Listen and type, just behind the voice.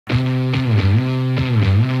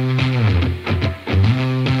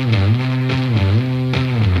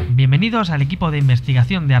Bienvenidos al equipo de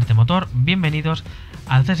investigación de Arte Motor, bienvenidos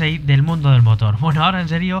al CSI del mundo del motor. Bueno, ahora en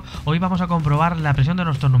serio, hoy vamos a comprobar la presión de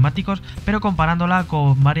nuestros neumáticos, pero comparándola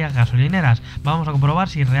con varias gasolineras. Vamos a comprobar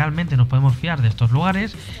si realmente nos podemos fiar de estos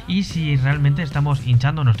lugares y si realmente estamos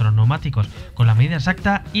hinchando nuestros neumáticos con la medida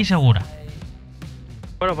exacta y segura.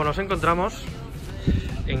 Bueno, pues nos encontramos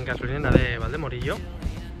en gasolinera de Valdemorillo,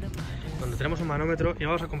 donde tenemos un manómetro y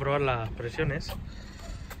vamos a comprobar las presiones.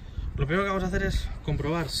 Lo primero que vamos a hacer es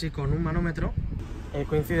comprobar si con un manómetro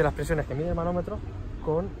coinciden las presiones que mide el manómetro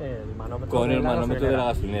con el manómetro de la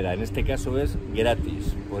gasolinera. En este caso es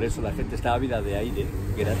gratis, por eso la gente está ávida de aire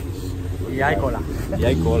gratis. Y hay cola. Y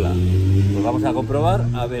hay cola. Pues vamos a comprobar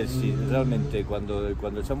a ver si realmente cuando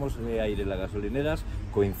echamos aire en las gasolineras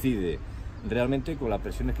coincide realmente con las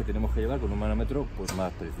presiones que tenemos que llevar con un manómetro pues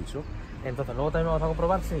más preciso. Entonces luego también vamos a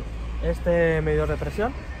comprobar si este medidor de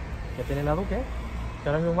presión que tiene la Duque, que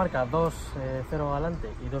ahora mismo marca 2,0 adelante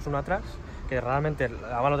y 2,1 atrás, que realmente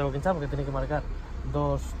ahora lo tengo que hinchar porque tiene que marcar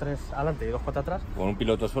 2,3 adelante y 2,4 atrás. Con un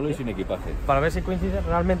piloto solo y sin equipaje. Para ver si coincide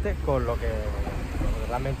realmente con lo que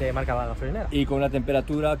realmente marca la gasolinera. Y con la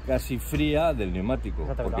temperatura casi fría del neumático,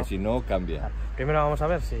 porque si no cambia. Claro. Primero vamos a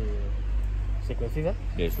ver si coincide.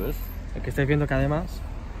 Eso es. Aquí estáis viendo que además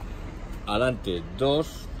adelante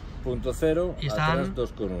 2,0 y atrás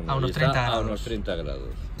 2,1 a unos 30 grados. A unos 30 grados.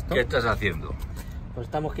 ¿Esto? ¿Qué estás haciendo? Pues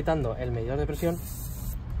estamos quitando el medidor de presión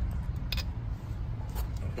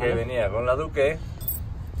que venía con la Duque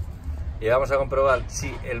y vamos a comprobar si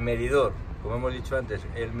el medidor, como hemos dicho antes,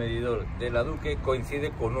 el medidor de la Duque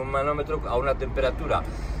coincide con un manómetro a una temperatura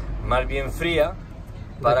más bien fría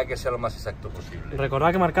para que sea lo más exacto posible.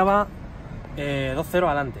 Recordad que marcaba 2,0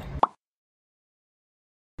 adelante.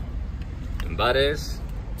 En bares,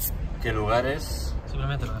 ¿qué lugares?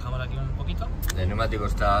 Simplemente lo dejamos aquí un poquito. El neumático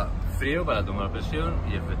está frío para tomar presión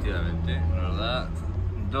y efectivamente nos da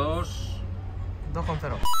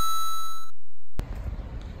 2,0.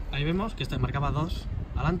 Ahí vemos que este marcaba 2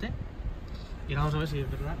 adelante y ahora vamos a ver si es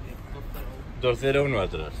verdad que 2,01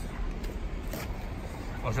 atrás.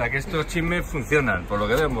 O sea que estos chismes funcionan, por lo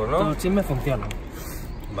que vemos, ¿no? los chismes funcionan.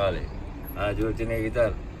 Vale, ahora yo le tiene que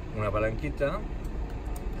quitar una palanquita,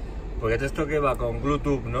 porque esto que va con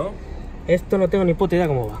Bluetooth, ¿no? Esto no tengo ni puta idea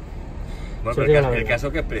cómo va. Bueno, pero el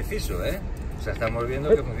caso que es preciso, ¿eh? O sea, estamos viendo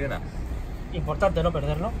que funciona. Importante no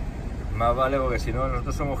perderlo. Más vale, porque si no,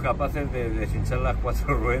 nosotros somos capaces de deshinchar las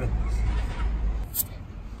 4 ruedas.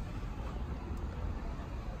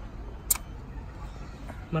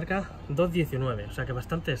 Marca 2,19, o sea que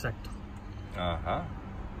bastante exacto. Ajá.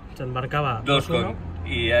 O sea, marcaba 2,1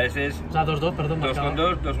 y a ese es... O sea, 2,2, perdón.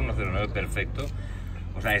 2,2, 2,109, perfecto.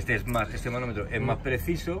 O sea, este manómetro es más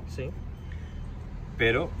preciso, sí,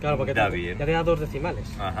 pero claro, porque da bien. Ya tenía 2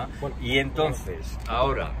 decimales. Ajá. Bueno, y entonces,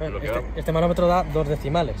 ahora... este manómetro da 2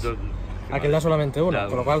 decimales. Aquel da solamente 1,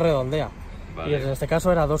 con lo cual redondea. Vale. Y en este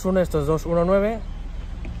caso era 2,1, esto es 2,19.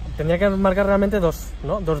 Tendría que marcar realmente 2,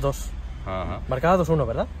 ¿no? 2,2. Ajá. Marcaba 2,1,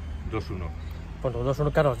 ¿verdad? 2,1. Bueno,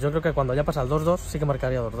 2,1, claro, yo creo que cuando ya pasa al 2,2 sí que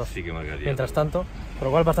marcaría 2,2. Sí que marcaría. Mientras tanto, por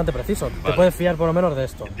lo cual bastante preciso. Vale. Te puedes fiar por lo menos de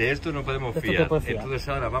esto. De esto no podemos fiar. Entonces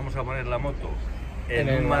ahora vamos a poner la moto en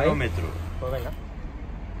un manómetro. Pues venga.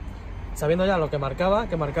 Sabiendo ya lo que marcaba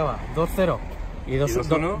 2,0 y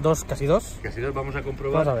 2, casi 2. Casi 2, vamos a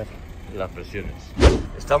comprobar. Vamos a ver las presiones.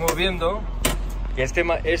 Estamos viendo que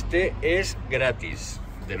este es gratis.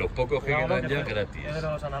 De los pocos que quedan ya gratis. Es de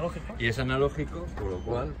los analógicos. Y es analógico, por lo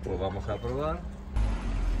cual pues vamos a probar.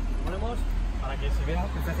 Ponemos para que se vea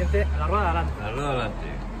que se siente a la rueda de adelante. A la rueda de adelante.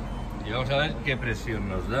 Y vamos a ver qué presión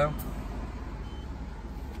nos da.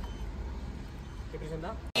 ¿Qué presión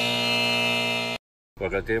da?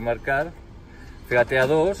 Porque lo tiene que marcar. Fíjate, a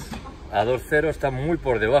 2,0 está muy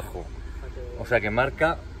por debajo. O sea que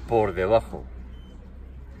marca por debajo.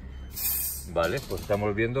 Vale, pues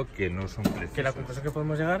estamos viendo que no son precisos. Que la conclusión que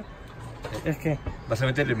podemos llegar es que vas a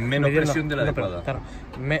meter menos presión de la adecuada. Claro,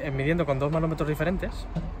 midiendo con 2 manómetros diferentes,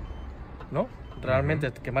 ¿no?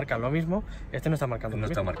 Realmente que marcan lo mismo, este no está marcando no lo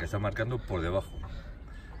está mismo. Está marcando por debajo.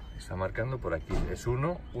 Está marcando por aquí. Es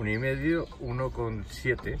 1, 1,5,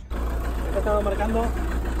 1,7. Este estaba marcando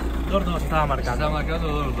 2,2. Estaba marcando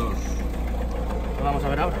 2,2. Lo vamos a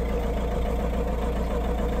ver ahora.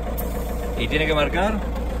 ¿Y tiene que marcar?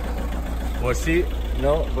 Pues sí,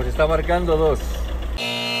 no, pues está marcando 2.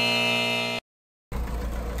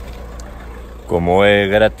 Como es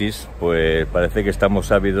gratis, pues parece que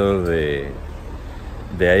estamos ávidos de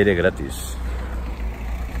aire gratis.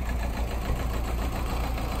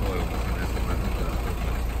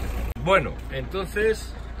 Bueno,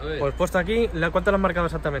 entonces A ver. Pues puesto aquí, ¿cuánto lo has marcado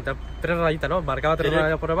exactamente? 3 rayitas, ¿no? Marcaba 3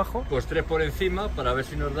 rayitas por debajo. Pues 3 por encima para ver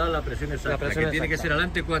si nos da la presión exacta. La presión que tiene que ser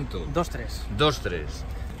adelante, ¿cuánto? 2,3. 2,3.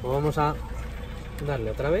 Pues vamos a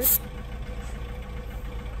darle otra vez.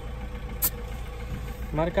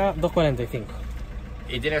 Marca 2,45.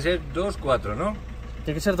 Y tiene que ser 2,4, ¿no?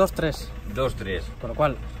 Tiene que ser 2,3. 2,3. Con lo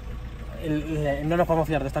cual, no nos podemos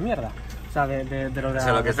fiar de esta mierda. O sea, de lo de O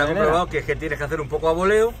sea, lo que está comprobado es que tienes que hacer un poco a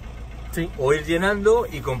voleo. Sí. O ir llenando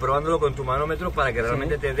y comprobándolo con tu manómetro para que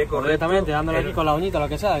realmente te dé correcto. Directamente, dándole aquí con la uñita o lo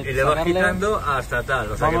que sea. Y le vas quitando hasta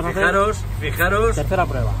tal. O sea, Vamos que fijaros. Tercera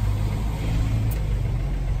prueba.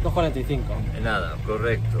 2,45. Nada,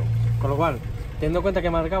 correcto. Con lo cual, teniendo en cuenta que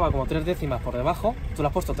marcaba como 3 décimas por debajo, tú le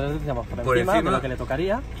has puesto 3 décimas por encima de lo que le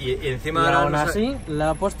tocaría. Y encima y aún así le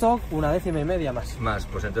has puesto 1,5 décimas más. Más,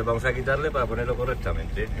 pues entonces vamos a quitarle para ponerlo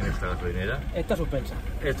correctamente en esta gasolinera. Esta suspensa.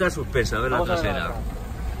 Esta es suspensa, a ver la trasera.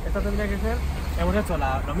 Esta tendría que ser, hemos hecho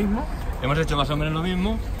lo mismo. Hemos hecho más o menos lo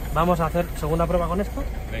mismo. Vamos a hacer segunda prueba con esto.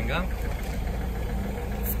 Venga.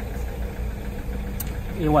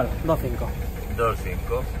 Igual, 2,5. 2,5.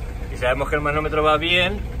 Y sabemos que el manómetro va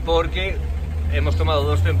bien porque hemos tomado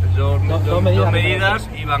dos medidas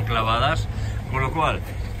y van clavadas. Con lo cual,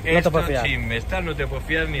 sin estar no te puedes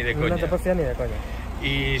fiar ni de coña. No te puedes fiar ni de coña.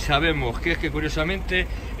 Y sabemos que es que curiosamente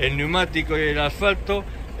el neumático y el asfalto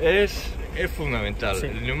es fundamental. Sí.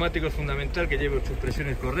 El neumático es fundamental, que lleve sus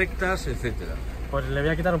presiones correctas, etcétera. Pues le voy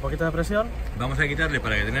a quitar un poquito de presión. Vamos a quitarle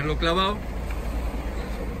para que tenerlo clavado.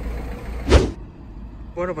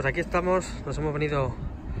 Bueno, pues aquí estamos, nos hemos venido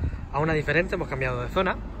a una diferente, hemos cambiado de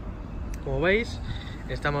zona. Como veis,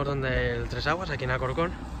 estamos donde el Tres Aguas, aquí en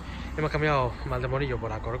Alcorcón. Hemos cambiado Valdemorillo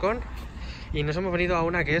por Alcorcón y nos hemos venido a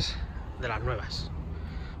una que es de las nuevas,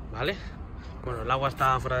 ¿vale? Bueno, el agua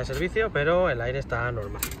está fuera de servicio, pero el aire está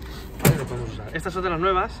normal. ¿Vale? Lo podemos usar. Estas son de las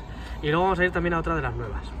nuevas y luego vamos a ir también a otra de las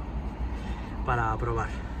nuevas para probar.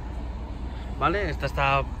 ¿Vale? Esta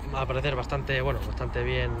está a parecer bastante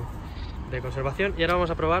bien de conservación y ahora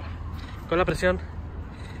vamos a probar con la presión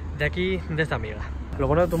de aquí, de esta amiga. Lo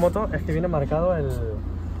bueno de tu moto es que viene marcado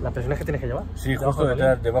las presiones que tienes que llevar. Sí, justo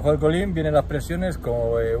detrás, debajo del colín vienen las presiones,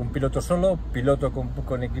 como un piloto solo, piloto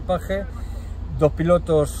con equipaje, dos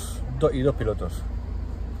pilotos y dos pilotos.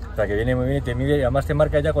 O sea, que viene muy bien y te mide, y además te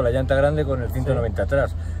marca ya con la llanta grande con el 190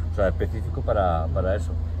 atrás. O sea, específico para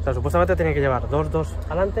eso. O sea, supuestamente tiene que llevar 2,2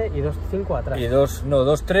 adelante y 2,5 atrás. Y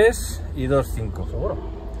 2,3 y 2,5. ¿Seguro?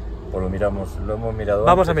 Pues lo hemos mirado.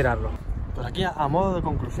 Vamos a mirarlo. Pues aquí a modo de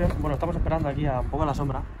conclusión, bueno, estamos esperando aquí a un poco a la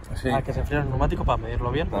sombra, sí, a que se enfríe el neumático para medirlo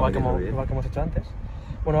bien, igual que hemos hecho antes.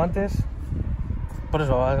 Bueno, antes, por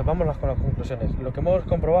eso, vamos con las conclusiones. Lo que hemos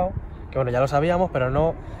comprobado, que bueno, ya lo sabíamos, pero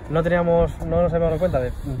no nos habíamos dado cuenta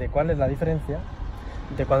de cuál es la diferencia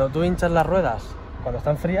de cuando tú hinchas las ruedas cuando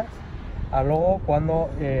están frías a luego cuando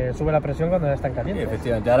sube la presión cuando ya están calientes. Sí,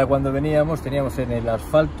 efectivamente, ahora cuando teníamos en el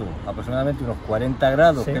asfalto aproximadamente unos 40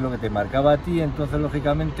 grados, sí, que es lo que te marcaba a ti, entonces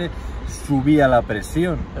lógicamente subía la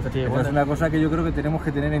presión. Efectivamente. Es una cosa que yo creo que tenemos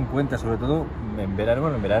que tener en cuenta, sobre todo en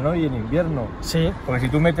verano y en invierno. Sí. Porque si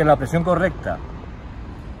tú metes la presión correcta,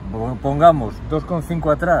 pongamos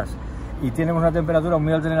 2,5 atrás, y tenemos una temperatura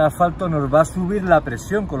muy alta en el asfalto, nos va a subir la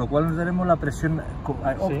presión, con lo cual nos daremos la presión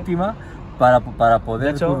óptima, sí, para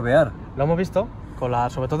poder curvear. Lo hemos visto,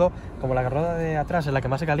 sobre todo como la rueda de atrás es la que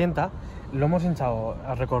más se calienta, lo hemos hinchado,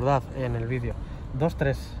 recordad en el vídeo,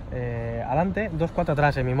 2,3 adelante, 2,4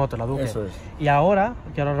 atrás en mi moto, la Duque. Eso es. Y ahora,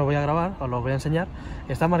 que ahora os lo voy a grabar, os lo voy a enseñar,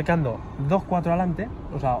 está marcando 2,4 adelante,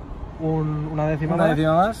 o sea, una décima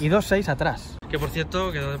más y 2,6 atrás. Que por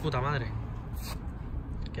cierto quedó de puta madre.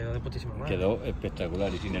 Quedó de putísima madre. Quedó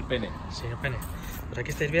espectacular y sin el pene. Sin el pene. Pues aquí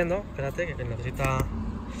estáis viendo, espérate, que necesita...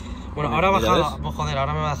 Bueno, ahora ha bajado, joder,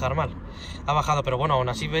 ahora me va a dejar mal. Ha bajado, pero bueno, aún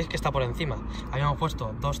así veis que está por encima. Habíamos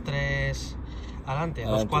puesto 2,3 adelante,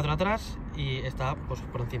 2,4 atrás y está pues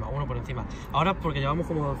por encima, uno por encima. Ahora porque llevamos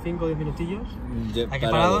como 5 o 10 minutillos aquí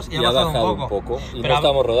parados y ha bajado un poco. Y pero no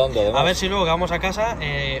estamos rodando además. A ver si luego que vamos a casa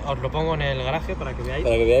os lo pongo en el garaje para que veáis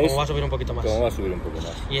cómo va a subir un poquito más. Cómo va a subir un poco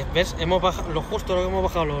más. Y ves, hemos bajado, lo que hemos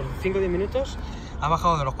bajado los 5 o 10 minutos, ha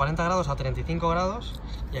bajado de los 40 grados a 35 grados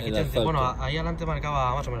y aquí bueno, ahí adelante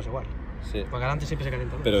marcaba más o menos igual. Sí. Porque adelante siempre se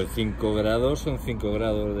calienta. Pero 5 grados son 5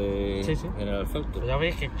 grados en el asfalto. Pero ya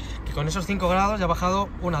veis que con esos 5 grados ya ha bajado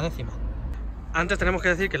una décima. Antes tenemos que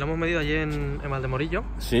decir que lo hemos medido allí en Valdemorillo.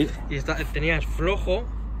 Sí. Y tenías flojo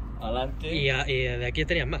adelante. Y de aquí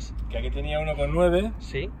tenías más. Que aquí tenía 1,9.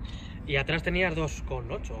 Sí. Y atrás tenías 2,8,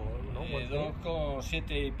 ¿no?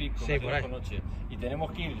 2,7 y pico. Sí, por ahí. Y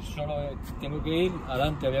tenemos que ir, tengo que ir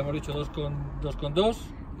adelante, habíamos dicho 2,2.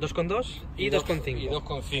 2,2 y 2,5. Y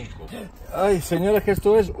 2,5. Ay, señores, que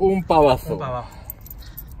esto es un pavazo. Un pavazo.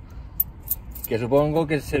 que supongo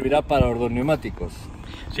que servirá para los dos neumáticos.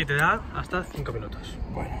 Sí, te da hasta 5 minutos.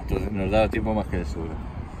 Bueno, entonces nos da tiempo más que de seguro.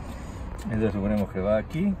 Entonces suponemos que va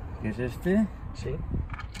aquí, que es este. Sí,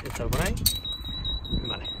 échalo por ahí.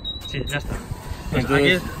 Vale, sí, ya está. Pues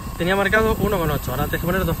entonces, aquí tenía marcado 1,8, ahora tienes que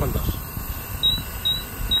poner 2,2.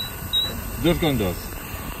 2,2.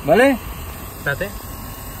 ¿Vale? Espérate.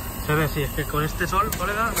 Se ve, sí, es que con este sol,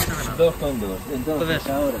 colega, no se ve nada. 2,2. Entonces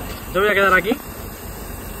ahora. Yo voy a quedar aquí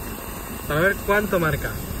para ver cuánto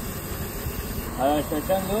marca. Ahora está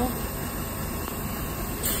echando.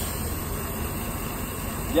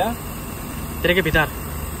 ¿Ya? Tiene que pitar.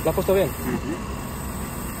 ¿Lo has puesto bien? Sí.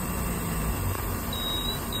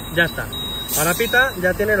 Ya está. Ahora pita,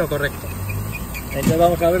 ya tiene lo correcto. Entonces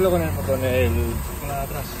vamos a verlo con la de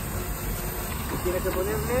atrás. Tienes que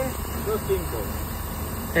ponerle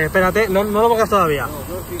 2,5. Espérate, no lo pongas todavía. No, 2,5.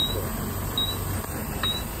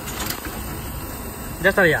 Ya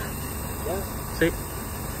estaría. ¿Ya? Sí.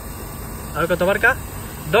 A ver cuánto marca.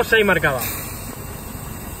 2,6 marcaba.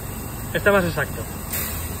 Este más exacto.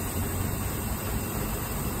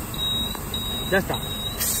 Ya está.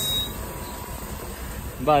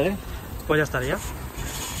 Vale. Pues ya estaría.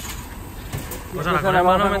 Pues ahora Entonces con el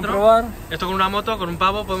vamos a manómetro, comprobar. esto con una moto, con un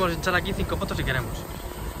pavo, podemos echar aquí 5 fotos si queremos.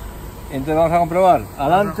 Entonces vamos a comprobar.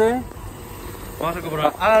 Adelante. Vamos a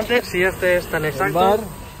comprobar adelante si este es tan exacto. Bar.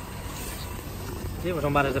 Sí, pues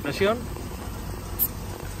son bares de presión.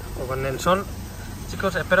 O con el sol.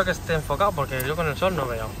 Chicos, espero que esté enfocado porque yo con el sol no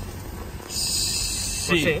veo. Sí.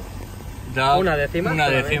 Pues sí. Da Una décima, Una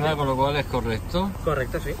solamente. décima, con lo cual es correcto.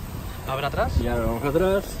 Correcto, sí. A ver atrás. Y ahora vamos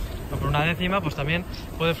atrás. O por una décima, pues también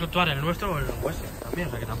puede fluctuar el nuestro o el vuestro también,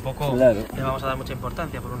 o sea que tampoco Claro. le vamos a dar mucha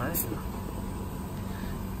importancia por una décima.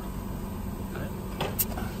 A ver.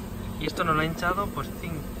 Y esto nos lo ha hinchado pues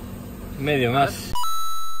 5. Medio más.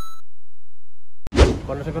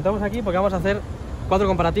 Pues nos encontramos aquí porque vamos a hacer 4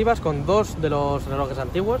 comparativas con 2 de los relojes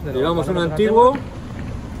antiguos. Llevamos un antiguo,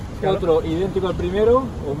 otro idéntico al primero,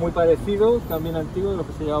 o muy parecido, también antiguo de los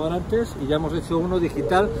que se llevaban antes, y ya hemos hecho uno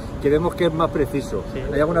digital que vemos que es más preciso. Sí.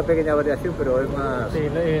 Hay alguna pequeña variación, pero es más... Sí,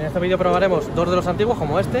 en este vídeo probaremos 2 de los antiguos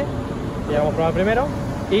como este, que ya hemos probado el primero,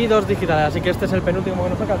 y 2 digitales, así que este es el penúltimo que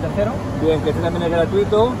nos toca, el tercero. Bien, que este también es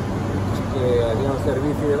gratuito, que había un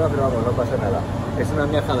servicio y demás, pero vamos, no pasa nada. Es una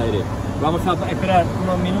miaja de aire. Vamos a esperar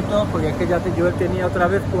unos minutos, porque es que ya yo tenía otra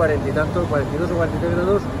vez 40 y tantos, 42 o 43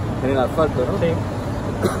 grados en el asfalto, ¿no? Sí.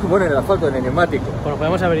 Bueno, en el asfalto, en el neumático. Pues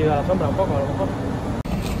podemos haber ido a la sombra un poco, a lo mejor.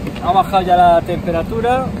 Ha bajado ya la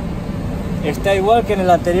temperatura, está igual que en el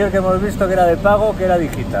anterior que hemos visto, que era de pago, que era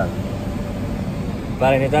digital.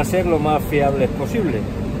 Para intentar ser lo más fiables posible.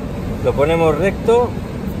 Lo ponemos recto.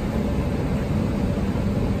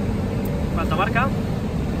 ¿Cuánto marca?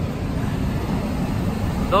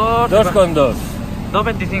 2,2.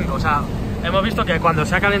 2,25, o sea, hemos visto que cuando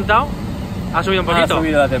se ha calentado ha subido un poquito. Ha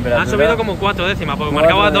subido la temperatura. Ha subido como 4 décimas, porque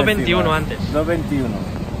marcaba 2,21 antes. 2,21,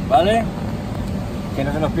 ¿vale? Que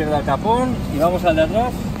no se nos pierda el capón. Y vamos al de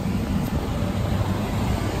atrás.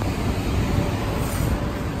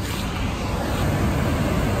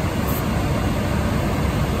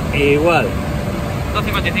 Igual.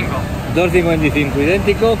 2,55. 2,55,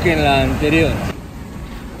 idéntico que en la anterior.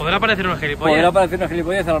 Podrá parecer una gilipollas. Podrá parecer una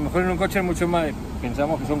gilipollez, a lo mejor en un coche es mucho más.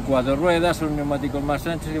 Pensamos que son 4 ruedas, son neumáticos más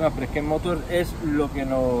anchos y demás, pero es que en motor es lo que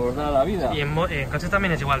nos da la vida. Y en coches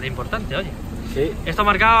también es igual de importante, oye. Sí. Esto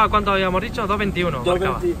marcaba, ¿cuánto habíamos dicho? 2,21.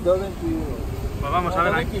 2,21. Pues vamos a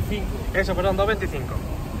ver. 2,25. Eso, perdón, 2,25.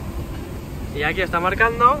 Y aquí está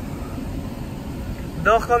marcando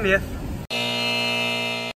 2,10.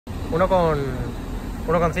 1,5.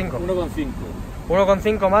 1,5.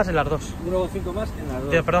 1,5 más en las dos. 1,5 más en las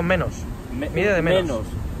dos. Perdón, menos. Mide de menos.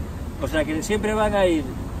 O sea que siempre van a ir,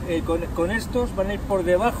 con estos van a ir por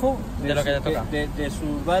debajo de lo que te toca. De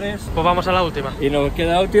sus bares. Pues vamos a la última. Y nos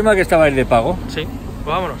queda la última, que estaba el de pago. Sí, pues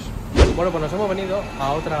vámonos. Bueno, pues nos hemos venido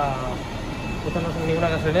a otra. Esta no es ninguna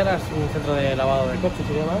gasolinera, es un centro de lavado de coches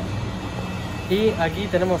y demás. Y aquí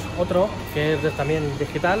tenemos otro que es también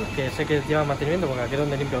digital, que sé que lleva mantenimiento porque aquí es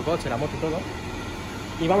donde limpio el coche, la moto y todo.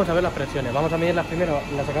 Y vamos a ver las presiones. Vamos a medirlas primero.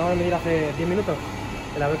 Las acabamos de medir hace 10 minutos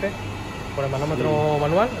en la BP por el manómetro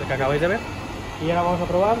manual, el que acabáis de ver. Y ahora vamos a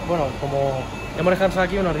probar, bueno, como hemos descansado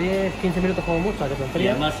aquí unos 10-15 minutos como mucho, que se enfríe. Y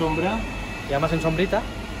además sombra. Y además en sombrita,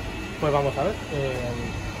 pues vamos a ver.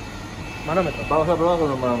 Manómetro. Vamos a probar con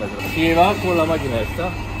los manómetros. Y va con la máquina esta.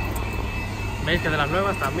 Veis que de las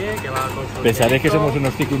nuevas también, que va con su... Pensaréis que somos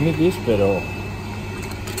unos tiquismiquis, pero...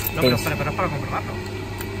 No, pero es para comprobarlo.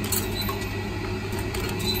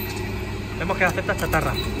 Vemos que acepta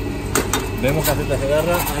chatarra. Vemos que acepta esa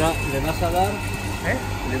garra. Ahora le vas a dar... ¿Eh?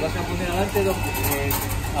 Le vas a poner adelante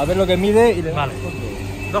a ver lo que mide y le Vale.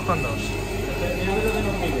 damos 2,2. mira a ver lo que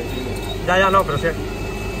nos mide. Ya, no, pero sí.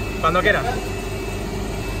 Cuando quieras.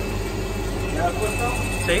 ¿Ya lo has puesto?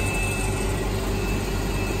 Sí.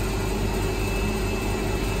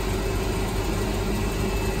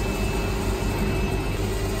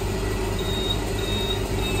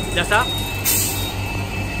 Ya está.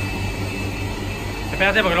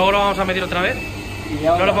 Espérate, porque luego lo vamos a medir otra vez. Y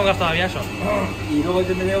ahora, No lo pongas todavía eso. Y luego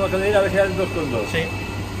tendríamos que medir a ver si era el 2,2. Sí.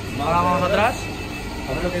 Ahora vamos atrás.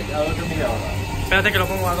 A ver lo que mide ahora. Espérate que lo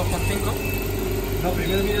pongo a 2,5. No,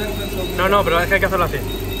 primero mide el 2,2. No, pero es que hay que hacerlo así.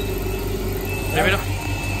 Primero.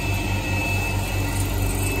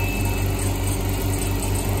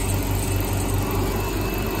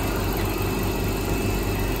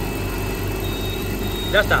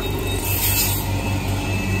 Ya está.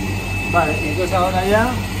 Vale, y entonces ahora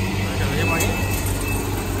ya... Que lo llevo aquí.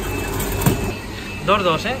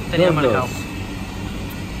 2,2, tenía 2,2. marcado.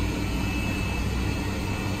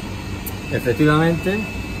 Efectivamente,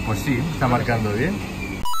 pues sí, está marcando bien.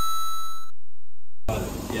 Vale,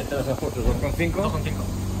 y atrás has puesto 2,5. 2,5.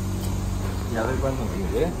 Y a ver cuánto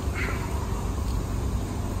mide,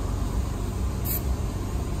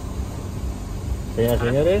 Señoras y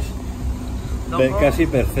señores, casi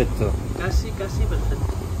perfecto. Casi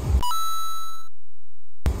perfecto.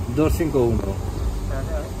 2,51.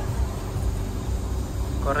 Espérate, a ver.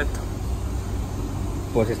 Correcto.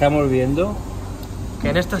 Pues estamos viendo, Que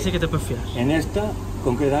en esta sí que te puedes fiar. en esta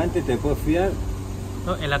concretamente te puedes fiar,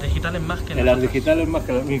 No, en las digitales más que en en las otras. digitales más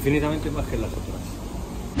que infinitamente más que en las otras.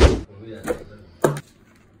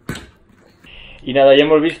 Y nada, ya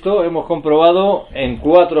hemos visto, hemos comprobado en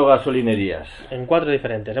 4 gasolinerías. En 4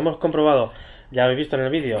 diferentes. Hemos comprobado, ya habéis visto en el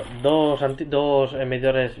vídeo, dos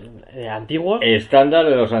medidores antiguos, Estándar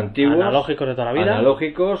de los antiguos. analógicos de toda la vida.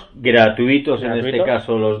 Analógicos, gratuitos en este Gratuitos.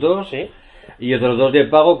 caso los dos. Sí. Y otros 2 de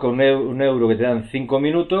pago con un euro que te dan 5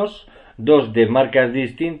 minutos. 2 de marcas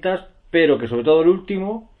distintas, pero que sobre todo el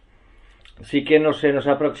último sí que no se nos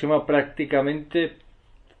aproxima prácticamente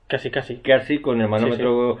casi con el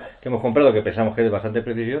manómetro que hemos comprado, que pensamos que es de bastante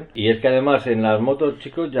precisión. Y es que además en las motos,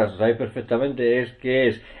 chicos, ya sabéis perfectamente, es que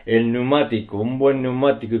es el neumático, un buen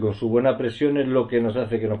neumático y con su buena presión es lo que nos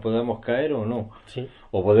hace que nos podamos caer o no, Sí.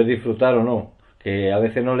 o poder disfrutar o no, que a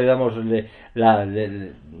veces no le damos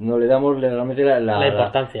realmente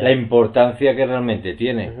la importancia que realmente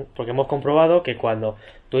tiene. Porque hemos comprobado que cuando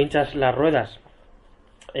tú hinchas las ruedas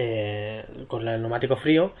con el neumático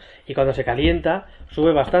frío y cuando se calienta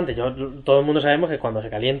sube bastante. Todo el mundo sabemos que cuando se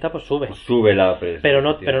calienta pues sube. Pues sube la presión. Pero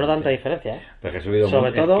no tanta diferencia, Porque ha subido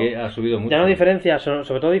sobre mucho, todo, es que ha subido mucho. ya no diferencia,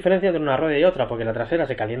 sobre todo diferencia entre una rueda y otra, porque la trasera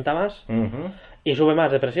se calienta más y sube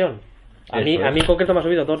más de presión. A mí en concreto me ha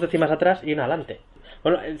subido 2 décimas atrás y una adelante.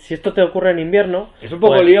 Bueno, si esto te ocurre en invierno... Es un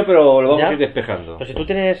poco pues, lío, pero lo vamos ¿ya? a ir despejando. Pues si tú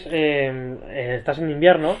tienes estás en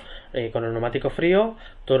invierno con el neumático frío,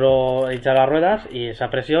 tú lo echas las ruedas y esa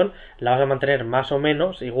presión la vas a mantener más o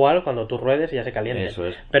menos igual cuando tú ruedes y ya se caliente. Eso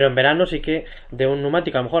es. Pero en verano sí que de un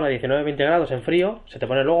neumático a lo mejor a 19-20 grados en frío se te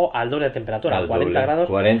pone luego al doble de temperatura, Al 40 doble. grados.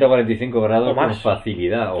 40 o 45 grados o más. con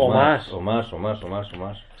facilidad. O más. O más.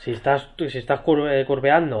 Si estás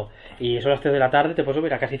curveando y son las 3 de la tarde te puedes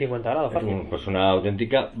subir a casi 50 grados fácil. Pues una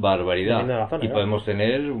auténtica barbaridad. Dependiendo de la zona, y ¿no? podemos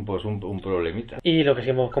tener pues un problemita. Y lo que sí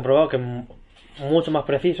hemos comprobado que mucho más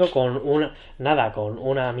preciso con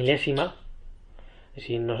una milésima.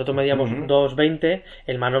 Si nosotros medíamos 2,20,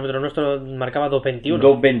 el manómetro nuestro marcaba 2,21.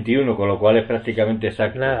 2,21, con lo cual es prácticamente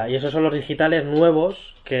exacto. Nada, y esos son los digitales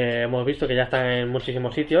nuevos que hemos visto que ya están en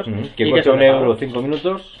muchísimos sitios. Que y cuesta son un de pago. euro 5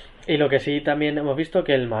 minutos. Y lo que sí también hemos visto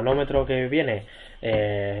que el manómetro que viene,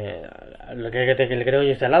 lo que creo yo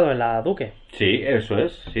instalado en la Duque, Sí, eso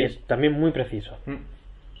es. Sí. es también muy preciso.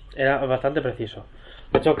 Era bastante preciso.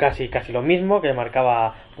 De hecho, casi lo mismo que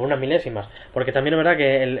marcaba por unas milésimas. Porque también es verdad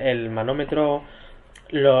que el manómetro,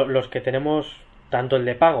 los que tenemos, tanto el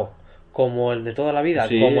de pago como el de toda la vida,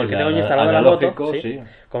 Sí, como el que tengo yo instalado en la moto, analógico, sí.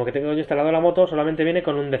 como que tengo yo instalado en la moto, solamente viene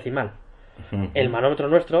con un decimal. El manómetro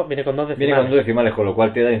nuestro viene con 2 decimales. Viene con 2 decimales, con lo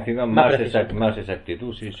cual te da encima más preciso.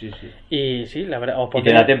 exactitud. Sí. Y sí, la verdad. Y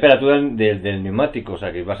te da temperatura del neumático, o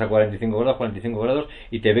sea que vas a 45 grados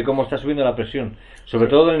y te ve cómo está subiendo la presión. Sobre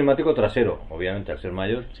todo del neumático trasero, obviamente al ser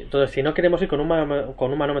mayor. Sí, entonces, si no queremos ir con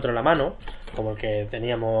un manómetro en la mano, como el que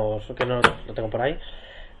teníamos, que no lo tengo por ahí,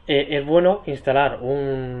 es bueno instalar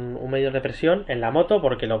un medidor de presión en la moto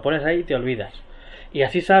porque lo pones ahí y te olvidas. Y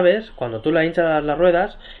así sabes, cuando tú la hinchas las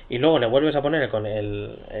ruedas y luego le vuelves a poner con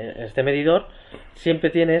este medidor, siempre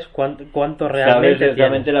tienes cuánto realmente sabes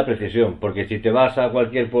exactamente tienes. la precisión, porque si te vas a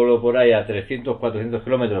cualquier pueblo por ahí a 300, 400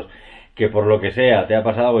 kilómetros que por lo que sea te ha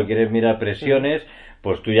pasado que quieres mirar presiones,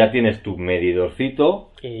 pues tú ya tienes tu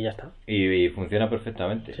medidorcito Y ya está. y funciona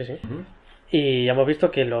perfectamente. Sí, sí. Y ya hemos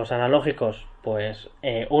visto que los analógicos, pues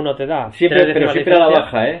uno te da Siempre, 3 pero décimas siempre a la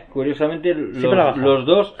diferencia. baja, ¿eh? Curiosamente, Siempre a la baja. los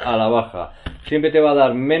dos a la baja. Siempre te va a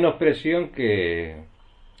dar menos presión que...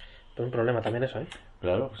 Pero un problema también eso, ¿eh?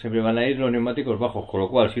 Claro, siempre van a ir los neumáticos bajos, con lo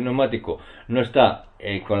cual si un neumático no está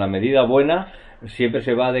con la medida buena, siempre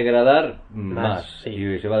se va a degradar más. Sí.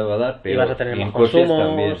 Y se va a degradar peor. Y vas a tener Y en más coches consumos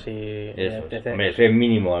también. y... Eso, etc. hombre, eso es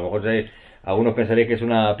mínimo. A lo mejor algunos pensaréis que es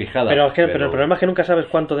una pijada. Pero el problema es que nunca sabes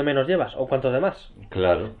cuánto de menos llevas o cuánto de más.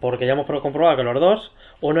 Claro. Porque ya hemos comprobado que los dos,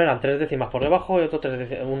 uno eran 3 décimas por debajo y otro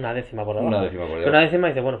 1 décima por debajo. Una décima por debajo. Una décima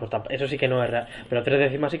dice, bueno, pues eso sí que no es real. Pero 3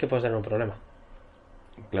 décimas sí que puedes tener un problema.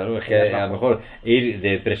 Claro, es que a lo mejor ir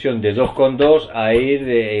de presión de 2,2 a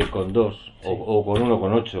ir con 2 Sí. o con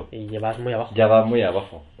 1,8. Y llevas muy abajo. Ya va muy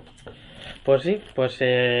abajo. Pues sí, pues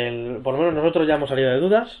por lo menos nosotros ya hemos salido de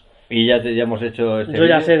dudas. Y ya hemos hecho este Yo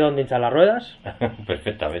ya vídeo. sé dónde hinchar las ruedas.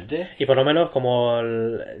 Perfectamente. Y por lo menos,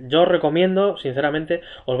 yo os recomiendo, sinceramente,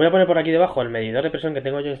 os voy a poner por aquí debajo el medidor de presión que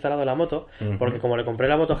tengo yo instalado en la moto, porque como le compré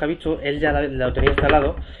la moto a Javichu, él ya lo tenía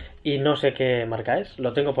instalado y no sé qué marca es.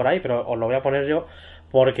 Lo tengo por ahí, pero os lo voy a poner yo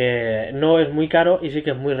porque no es muy caro y sí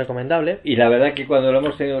que es muy recomendable. Y la verdad que cuando lo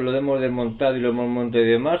hemos desmontado y lo hemos montado y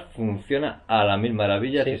demás, funciona a la mil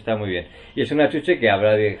maravillas Sí. y está muy bien. Y es una chuche que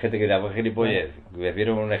habrá gente que dirá, pues gilipollez,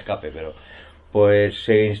 prefiero un escape, pero pues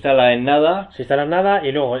se instala en nada. Si instalas nada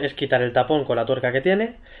y luego es quitar el tapón con la tuerca que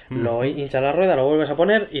tiene, lo hinchas la rueda, lo vuelves a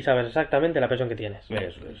poner y sabes exactamente la presión que tienes.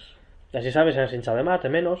 Eso es. Y así sabes si has hinchado de más, de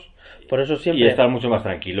menos. Por eso Y siempre... estar mucho más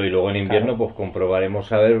tranquilo. Y luego en invierno pues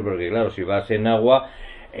comprobaremos a ver, porque claro, si vas en agua,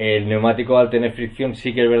 el neumático al tener fricción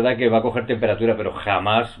sí que es verdad que va a coger temperatura, pero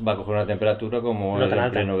jamás va a coger una temperatura como No tan en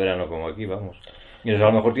alta. pleno verano, como aquí, vamos. Y entonces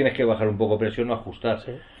a lo mejor tienes que bajar un poco presión o ajustar.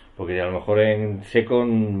 Sí. Porque a lo mejor en seco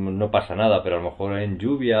no pasa nada, pero a lo mejor en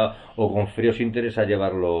lluvia o con frío se interesa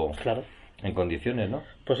llevarlo Claro. en condiciones, ¿no?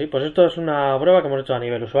 Pues sí, pues esto es una prueba que hemos hecho a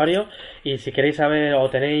nivel usuario y si queréis saber o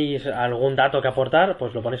tenéis algún dato que aportar,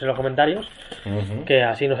 pues lo ponéis en los comentarios, que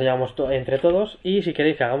así nos llevamos entre todos. Y si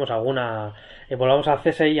queréis que hagamos alguna... volvamos a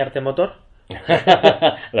CSI Arte Motor,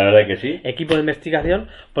 La verdad que sí. equipo de investigación,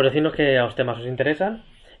 pues decirnos que los temas os interesan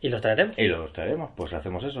y los traeremos. Y los traeremos, pues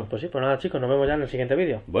hacemos eso. Pues sí, pues nada chicos, nos vemos ya en el siguiente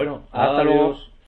vídeo. Bueno, Hasta luego. adiós.